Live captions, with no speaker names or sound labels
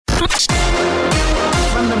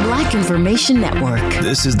Black Information Network.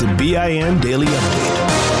 This is the BIN Daily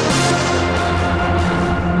Update.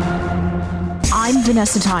 I'm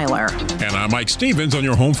Vanessa Tyler. And I'm Mike Stevens on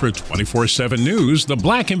your home for 24/7 News, the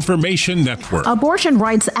Black Information Network. Abortion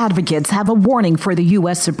rights advocates have a warning for the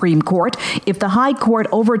U.S. Supreme Court. If the High Court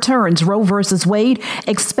overturns Roe v. Wade,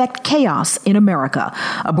 expect chaos in America.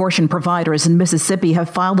 Abortion providers in Mississippi have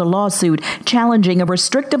filed a lawsuit challenging a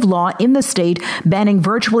restrictive law in the state banning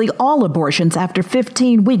virtually all abortions after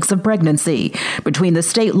 15 weeks of pregnancy. Between the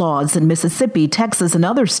state laws in Mississippi, Texas, and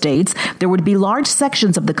other states, there would be large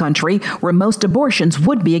sections of the country where most abortions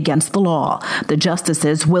would be against the law. The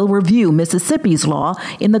justices will review Mississippi's law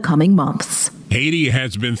in the coming months. Haiti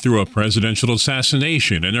has been through a presidential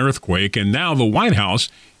assassination, an earthquake, and now the White House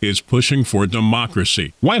is pushing for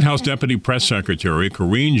democracy. White House Deputy Press Secretary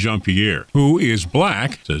Karine Jean-Pierre, who is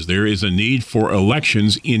black, says there is a need for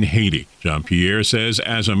elections in Haiti. Jean-Pierre says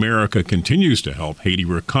as America continues to help Haiti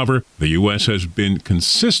recover, the U.S. has been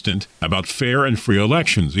consistent about fair and free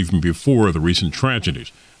elections, even before the recent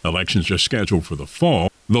tragedies. Elections are scheduled for the fall,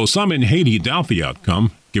 though some in Haiti doubt the outcome,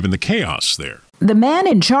 given the chaos there. The man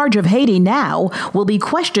in charge of Haiti now will be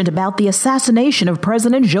questioned about the assassination of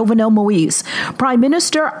President Jovenel Moïse. Prime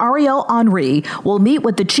Minister Ariel Henry will meet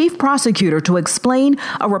with the chief prosecutor to explain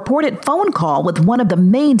a reported phone call with one of the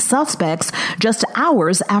main suspects just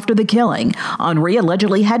hours after the killing. Henry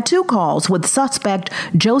allegedly had two calls with suspect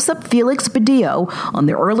Joseph Felix Badillo on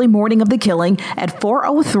the early morning of the killing at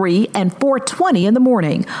 4:03 and 4:20 in the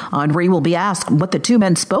morning. Henry will be asked what the two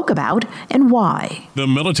men spoke about and why. The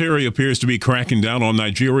military appears to be cracking down on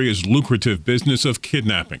Nigeria's lucrative business of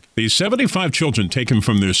kidnapping. The 75 children taken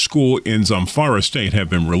from their school in Zamfara State have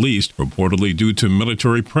been released, reportedly due to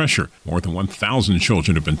military pressure. More than 1,000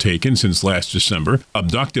 children have been taken since last December,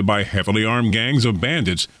 abducted by heavily armed gangs of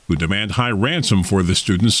bandits who demand high ransom for the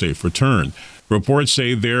students' safe return. Reports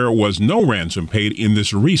say there was no ransom paid in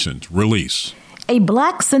this recent release. A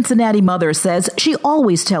black Cincinnati mother says she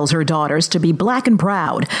always tells her daughters to be black and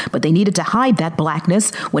proud, but they needed to hide that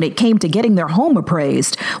blackness when it came to getting their home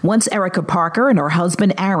appraised. Once Erica Parker and her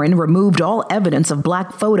husband Aaron removed all evidence of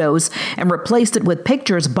black photos and replaced it with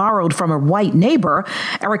pictures borrowed from a white neighbor,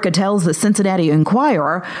 Erica tells the Cincinnati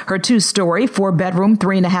Enquirer her two-story, four-bedroom,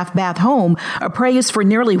 3.5-bath home appraised for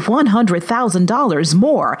nearly $100,000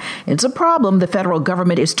 more. It's a problem the federal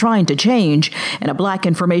government is trying to change, and a Black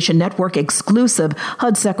Information Network exclusive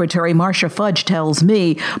HUD Secretary Marcia Fudge tells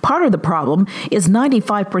me part of the problem is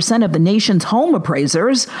 95% of the nation's home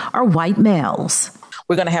appraisers are white males.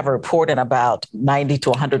 We're going to have a report in about 90 to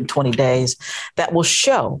 120 days that will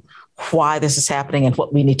show why this is happening and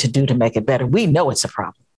what we need to do to make it better. We know it's a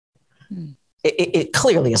problem. It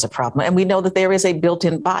clearly is a problem, and we know that there is a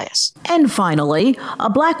built-in bias. And finally, a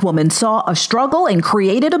black woman saw a struggle and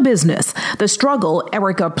created a business. The struggle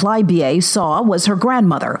Erica Plybier saw was her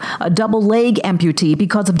grandmother, a double leg amputee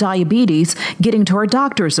because of diabetes, getting to her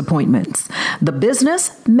doctor's appointments. The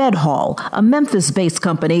business, MedHall, a Memphis-based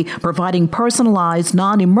company providing personalized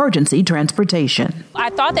non-emergency transportation.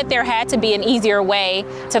 I thought that there had to be an easier way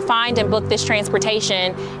to find and book this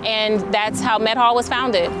transportation, and that's how MedHall was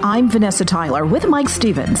founded. I'm Vanessa Tyler with Mike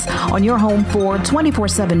Stevens on your home for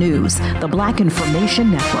 24/7 News, the Black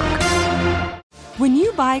Information Network. When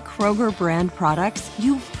you buy Kroger brand products,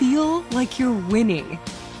 you feel like you're winning.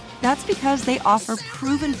 That's because they offer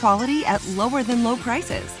proven quality at lower than low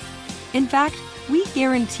prices. In fact, we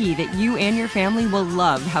guarantee that you and your family will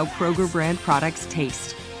love how Kroger brand products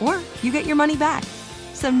taste, or you get your money back.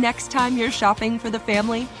 So next time you're shopping for the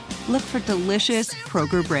family, look for delicious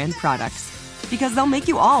Kroger brand products, because they'll make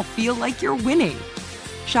you all feel like you're winning.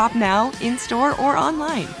 Shop now, in-store, or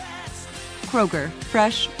online. Kroger,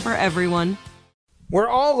 fresh for everyone. We're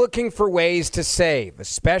all looking for ways to save,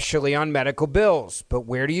 especially on medical bills. But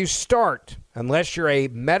where do you start? Unless you're a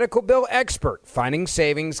medical bill expert, finding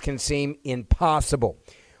savings can seem impossible.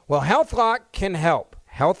 Well, HealthLock can help.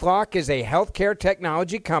 HealthLock is a healthcare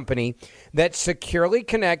technology company that securely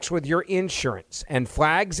connects with your insurance and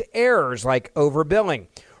flags errors like overbilling,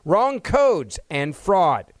 wrong codes, and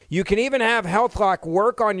fraud. You can even have HealthLock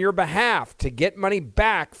work on your behalf to get money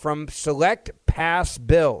back from select past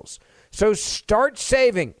bills. So start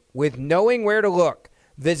saving with knowing where to look.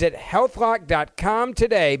 Visit healthlock.com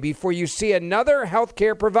today before you see another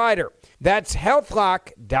healthcare provider. That's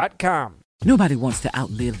healthlock.com. Nobody wants to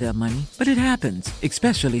outlive their money, but it happens,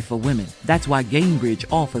 especially for women. That's why Gainbridge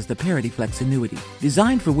offers the Parity Flex annuity,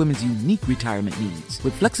 designed for women's unique retirement needs,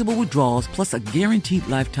 with flexible withdrawals plus a guaranteed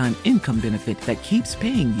lifetime income benefit that keeps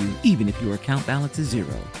paying you even if your account balance is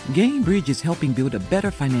zero. Gainbridge is helping build a better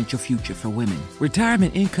financial future for women.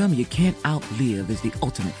 Retirement income you can't outlive is the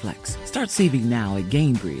ultimate flex. Start saving now at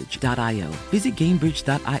Gainbridge.io. Visit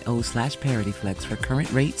Gainbridge.io/ParityFlex for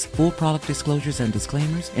current rates, full product disclosures and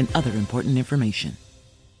disclaimers, and other important information.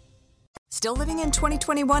 Still living in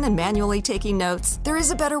 2021 and manually taking notes? There is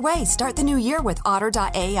a better way. Start the new year with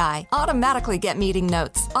Otter.ai. Automatically get meeting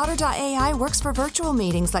notes. Otter.ai works for virtual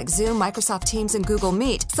meetings like Zoom, Microsoft Teams, and Google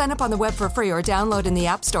Meet. Sign up on the web for free or download in the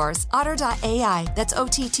app stores. Otter.ai. That's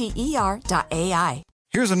OTTER.ai.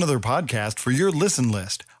 Here's another podcast for your listen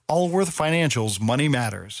list. Allworth Financial's Money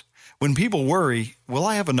Matters. When people worry, will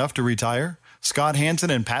I have enough to retire? Scott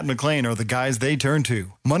Hansen and Pat McClain are the guys they turn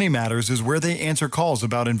to. Money Matters is where they answer calls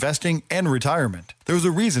about investing and retirement. There's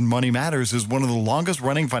a reason Money Matters is one of the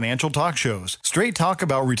longest-running financial talk shows. Straight talk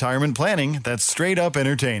about retirement planning that's straight up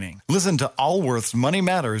entertaining. Listen to Allworth's Money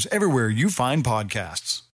Matters everywhere you find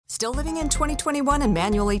podcasts. Still living in 2021 and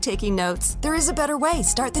manually taking notes? There is a better way.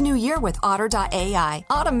 Start the new year with Otter.ai.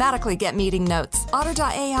 Automatically get meeting notes.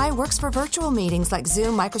 Otter.ai works for virtual meetings like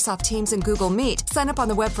Zoom, Microsoft Teams, and Google Meet. Sign up on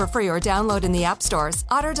the web for free or download in the app stores.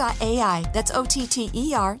 Otter.ai. That's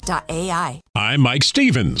OTTER.ai. I'm Mike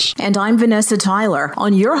Stevens. And I'm Vanessa Tyler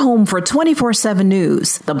on your home for 24/7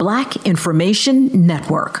 News, the Black Information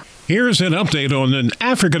Network. Here's an update on an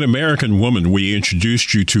African-American woman we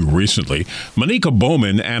introduced you to recently. Monica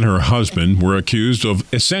Bowman and her husband were accused of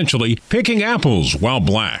essentially picking apples while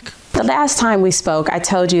black. The last time we spoke, I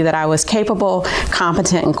told you that I was capable,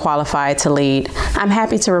 competent, and qualified to lead. I'm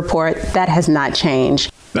happy to report that has not changed.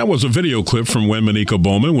 That was a video clip from when Monica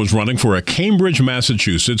Bowman was running for a Cambridge,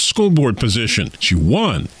 Massachusetts school board position. She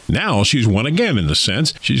won. Now she's won again in a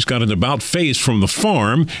sense. She's got an about face from the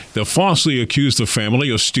farm that falsely accused the family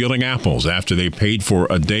of stealing apples after they paid for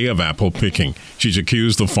a day of apple picking. She's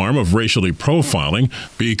accused the farm of racially profiling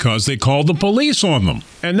because they called the police on them.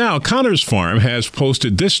 And now Connors Farm has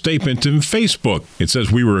posted this statement to Facebook. It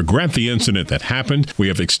says, "We regret the incident that happened. We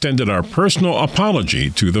have extended our personal apology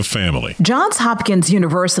to the family." Johns Hopkins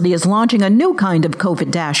University is launching a new kind of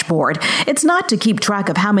COVID dashboard. It's not to keep track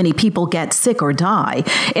of how many people get sick or die.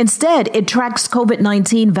 Instead, it tracks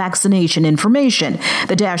COVID-19 vaccination information.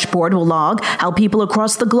 The dashboard will log how people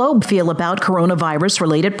across the globe feel about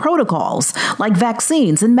coronavirus-related protocols, like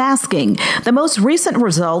vaccines and masking. The most recent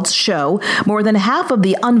results show more than half of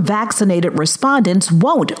the unvaccinated respondents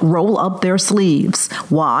won't roll up their sleeves.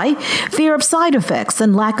 Why? Fear of side effects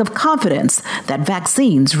and lack of confidence that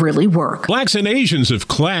vaccines really work. Blacks and Asians have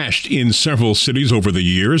clashed in several cities over the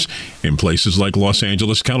years. In places like Los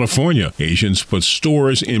Angeles, California, Asians put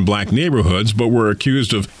stores in black neighborhoods but were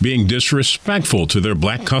accused of being disrespectful to their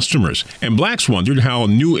black customers. And blacks wondered how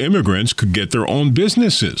new immigrants could get their own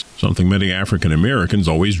businesses, something many African Americans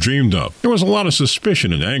always dreamed of. There was a lot of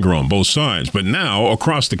suspicion and anger on both sides, but now,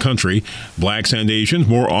 across the country, blacks and Asians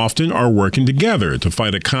more often are working together to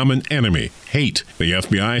fight a common enemy, hate. The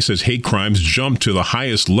FBI says hate crimes jumped to the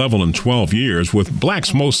highest level in 12 years, with blacks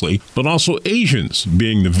mostly, but also Asians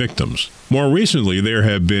being the victims. More recently, there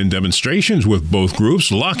have been demonstrations with both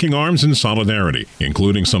groups locking arms in solidarity,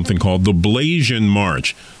 including something called the Blasian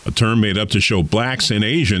March, a term made up to show blacks and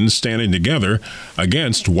Asians standing together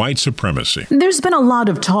against white supremacy. There's been a lot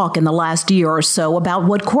of talk in the last year or so about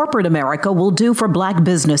what corporate America will do for black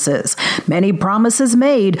businesses. Many promises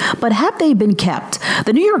made, but have they been kept?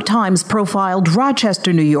 The New York Times profiled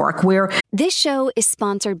Rochester, New York, where... This show is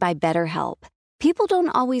sponsored by BetterHelp. People don't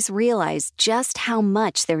always realize just how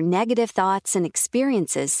much their negative thoughts and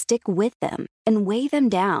experiences stick with them and weigh them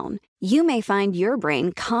down. You may find your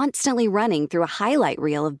brain constantly running through a highlight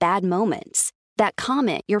reel of bad moments. That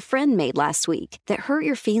comment your friend made last week that hurt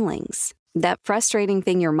your feelings. That frustrating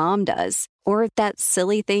thing your mom does. Or that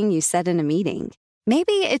silly thing you said in a meeting.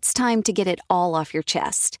 Maybe it's time to get it all off your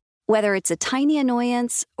chest. Whether it's a tiny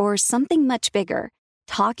annoyance or something much bigger,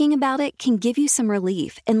 talking about it can give you some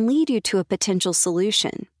relief and lead you to a potential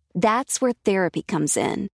solution. That's where therapy comes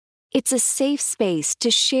in. It's a safe space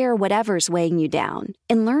to share whatever's weighing you down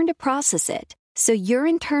and learn to process it so your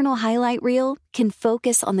internal highlight reel can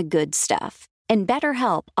focus on the good stuff. And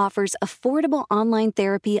BetterHelp offers affordable online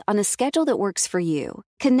therapy on a schedule that works for you.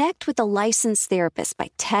 Connect with a licensed therapist by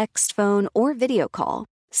text, phone, or video call.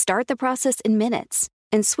 Start the process in minutes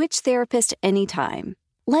and switch therapist anytime.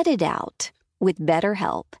 Let it out with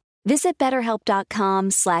BetterHelp. Visit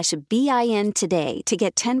BetterHelp.com/BIN today to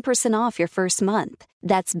get 10% off your first month.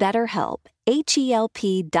 That's BetterHelp,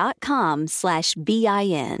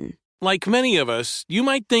 HELP.com/BIN. Like many of us, you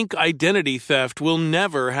might think identity theft will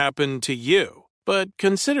never happen to you. But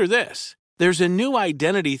consider this. There's a new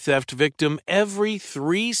identity theft victim every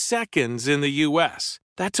 3 seconds in the U.S.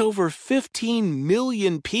 That's over 15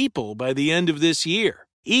 million people by the end of this year,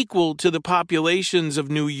 equal to the populations of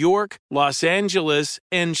New York, Los Angeles,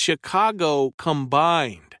 and Chicago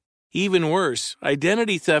combined. Even worse,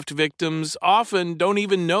 identity theft victims often don't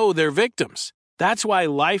even know they're victims. That's why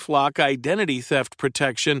LifeLock Identity Theft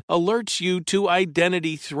Protection alerts you to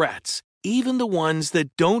identity threats, even the ones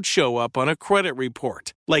that don't show up on a credit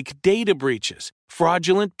report, like data breaches,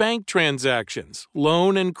 fraudulent bank transactions,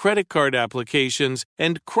 loan and credit card applications,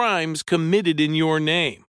 and crimes committed in your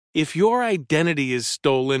name. If your identity is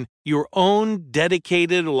stolen, your own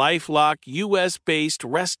dedicated LifeLock U.S.-based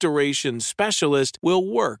restoration specialist will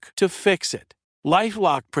work to fix it.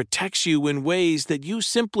 LifeLock protects you in ways that you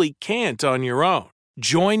simply can't on your own.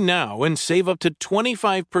 Join now and save up to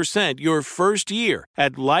 25% your first year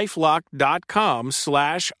at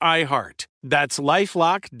LifeLock.com/iHeart. That's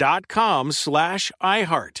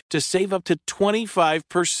LifeLock.com/iHeart to save up to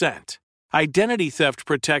 25%. Identity theft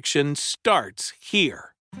protection starts here.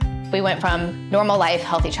 We went from normal life,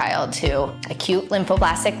 healthy child to acute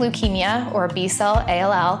lymphoblastic leukemia, or B-cell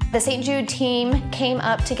ALL. The St. Jude team came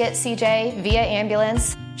up to get CJ via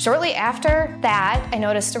ambulance. Shortly after that, I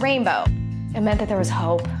noticed a rainbow. It meant that there was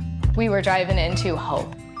hope. We were driving into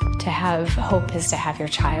hope. To have hope is to have your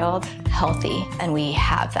child healthy, and we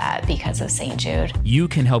have that because of St. Jude. You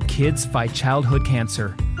can help kids fight childhood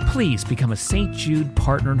cancer. Please become a St. Jude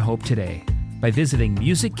Partner in Hope today by visiting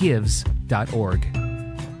musicgives.org.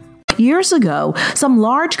 Years ago, some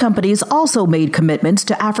large companies also made commitments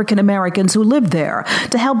to African Americans who lived there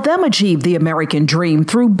to help them achieve the American dream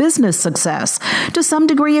through business success. To some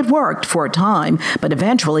degree, it worked for a time, but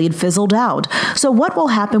eventually it fizzled out. So what will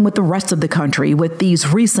happen with the rest of the country with these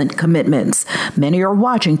recent commitments? Many are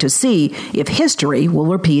watching to see if history will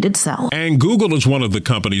repeat itself. And Google is one of the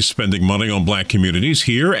companies spending money on black communities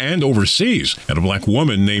here and overseas. And a black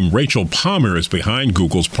woman named Rachel Palmer is behind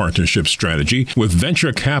Google's partnership strategy with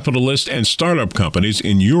venture capitalists and startup companies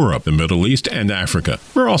in Europe, the Middle East, and Africa.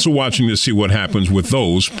 We're also watching to see what happens with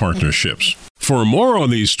those partnerships. For more on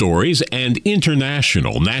these stories and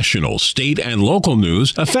international, national, state, and local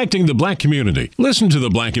news affecting the black community, listen to the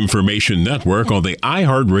Black Information Network on the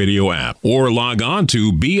iHeartRadio app or log on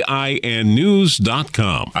to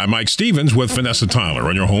BINnews.com. I'm Mike Stevens with Vanessa Tyler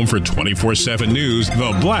on your home for 24/7 News,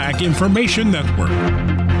 the Black Information Network.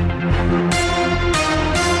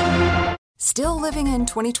 Still living in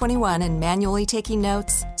 2021 and manually taking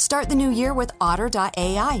notes? Start the new year with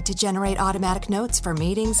Otter.ai to generate automatic notes for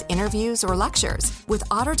meetings, interviews, or lectures. With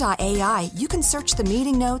Otter.ai, you can search the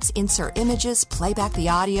meeting notes, insert images, play back the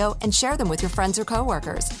audio, and share them with your friends or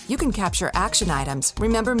coworkers. You can capture action items,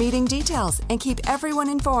 remember meeting details, and keep everyone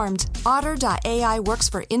informed. Otter.ai works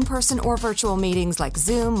for in-person or virtual meetings like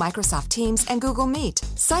Zoom, Microsoft Teams, and Google Meet.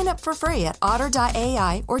 Sign up for free at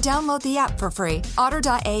Otter.ai or download the app for free.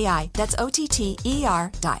 Otter.ai, that's OTTER.ai.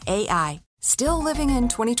 Still living in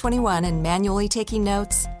 2021 and manually taking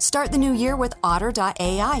notes? Start the new year with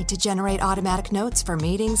Otter.ai to generate automatic notes for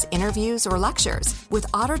meetings, interviews, or lectures. With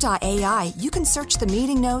Otter.ai, you can search the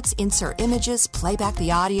meeting notes, insert images, play back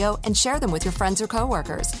the audio, and share them with your friends or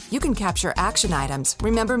coworkers. You can capture action items,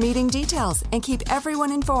 remember meeting details, and keep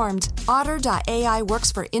everyone informed. Otter.ai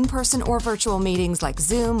works for in-person or virtual meetings like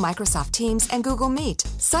Zoom, Microsoft Teams, and Google Meet.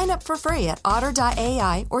 Sign up for free at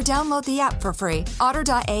Otter.ai or download the app for free.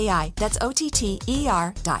 Otter.ai, that's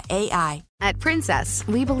OTTER.ai. At Princess,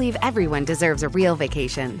 we believe everyone deserves a real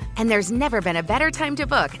vacation. And there's never been a better time to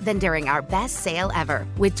book than during our best sale ever.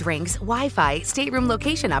 With drinks, Wi-Fi, stateroom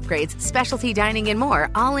location upgrades, specialty dining, and more,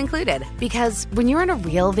 all included. Because when you're on a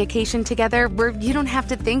real vacation together where you don't have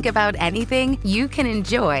to think about anything, you can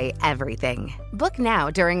enjoy everything. Book now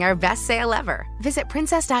during our best sale ever. Visit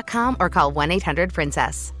princess.com or call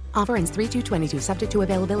 1-800-PRINCESS. Offer ends 3/2/22, subject to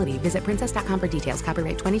availability. Visit princess.com for details.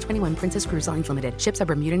 Copyright 2021 Princess Cruise Lines Limited. Ships are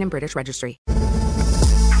Bermudan and British Registry.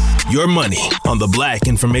 Your money on the Black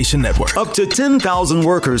Information Network. Up to 10,000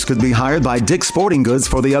 workers could be hired by Dick's Sporting Goods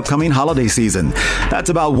for the upcoming holiday season. That's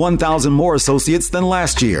about 1,000 more associates than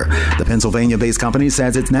last year. The Pennsylvania-based company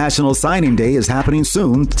says its National Signing Day is happening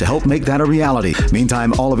soon to help make that a reality.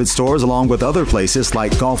 Meantime, all of its stores, along with other places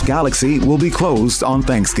like Golf Galaxy, will be closed on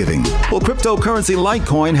Thanksgiving. Well, cryptocurrency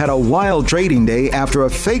Litecoin had a wild trading day after a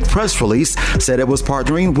fake press release said it was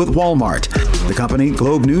partnering with Walmart. The company,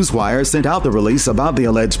 Globe Newswire, sent out the release about the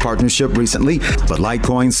alleged partnership partnership recently, but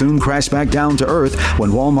Litecoin soon crashed back down to earth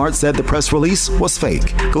when Walmart said the press release was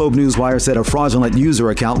fake. Globe Newswire said a fraudulent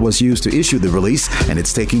user account was used to issue the release, and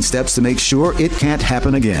it's taking steps to make sure it can't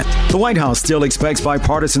happen again. The White House still expects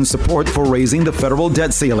bipartisan support for raising the federal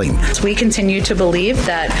debt ceiling. We continue to believe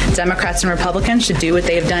that Democrats and Republicans should do what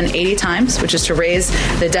they've done 80 times, which is to raise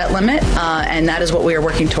the debt limit, and that is what we are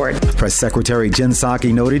working toward. Press Secretary Jen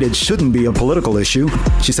Psaki noted it shouldn't be a political issue.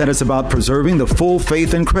 She said it's about preserving the full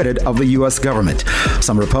faith and credit of the U.S. government.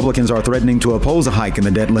 Some Republicans are threatening to oppose a hike in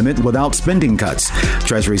the debt limit without spending cuts.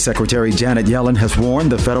 Treasury Secretary Janet Yellen has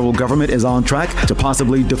warned the federal government is on track to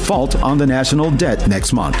possibly default on the national debt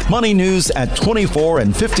next month. Money news at 24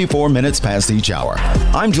 and 54 minutes past each hour.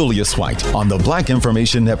 I'm Julius White on the Black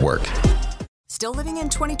Information Network. Still living in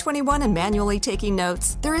 2021 and manually taking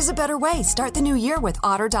notes? There is a better way. Start the new year with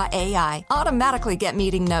Otter.ai. Automatically get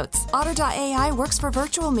meeting notes. Otter.ai works for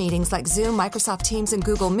virtual meetings like Zoom, Microsoft Teams, and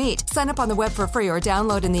Google Meet. Sign up on the web for free or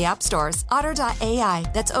download in the app stores. Otter.ai.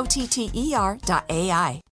 That's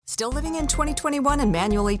OTTER.ai. Still living in 2021 and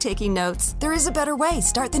manually taking notes? There is a better way.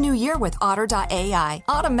 Start the new year with Otter.ai.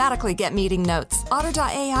 Automatically get meeting notes.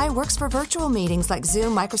 Otter.ai works for virtual meetings like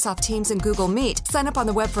Zoom, Microsoft Teams, and Google Meet. Sign up on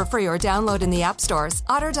the web for free or download in the app stores.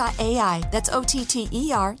 Otter.ai. That's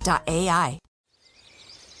OTTER.ai.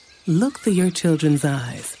 Look through your children's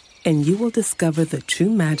eyes, and you will discover the true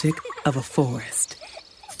magic of a forest.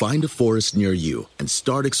 Find a forest near you and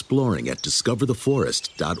start exploring at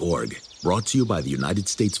discovertheforest.org. Brought to you by the United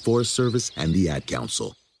States Forest Service and the Ad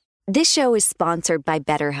Council. This show is sponsored by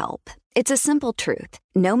BetterHelp. It's a simple truth.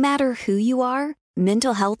 No matter who you are,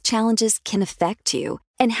 mental health challenges can affect you,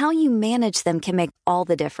 and how you manage them can make all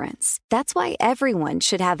the difference. That's why everyone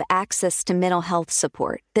should have access to mental health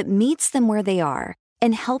support that meets them where they are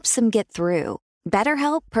and helps them get through.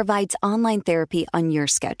 BetterHelp provides online therapy on your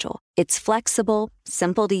schedule. It's flexible,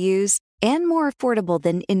 simple to use, and more affordable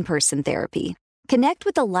than in-person therapy. Connect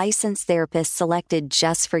with a licensed therapist selected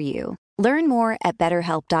just for you. Learn more at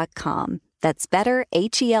BetterHelp.com. That's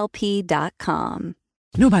BetterHelp.com.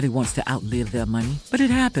 Nobody wants to outlive their money, but it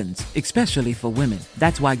happens, especially for women.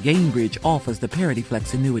 That's why Gainbridge offers the Parity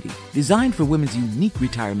Flex annuity, designed for women's unique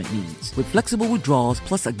retirement needs, with flexible withdrawals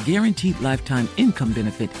plus a guaranteed lifetime income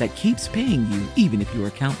benefit that keeps paying you even if your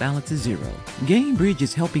account balance is zero. Gainbridge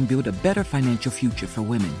is helping build a better financial future for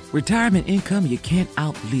women. Retirement income you can't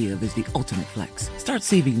outlive is the ultimate flex. Start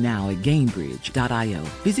saving now at Gainbridge.io.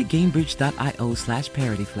 Visit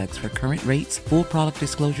Gainbridge.io/ParityFlex for current rates, full product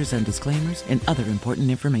disclosures and disclaimers, and other important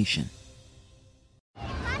information.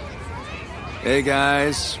 Hey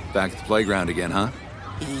guys, back at the playground again, huh?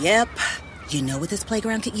 Yep. You know what this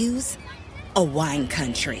playground could use? A wine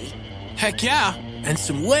country. Heck yeah, and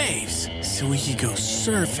some waves so we could go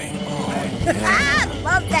surfing. Oh, yeah.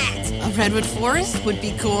 Love that. A redwood forest would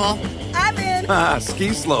be cool. I'm in.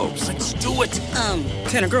 Ski slopes. Let's do it.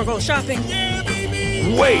 Can a girl go shopping? Yeah,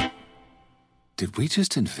 baby. Wait. Did we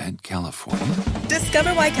just invent California?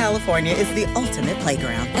 Discover why California is the ultimate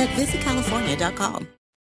playground at visitcalifornia.com.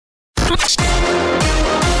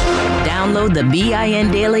 Download the BIN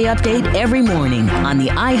Daily Update every morning on the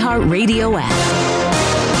iHeartRadio app.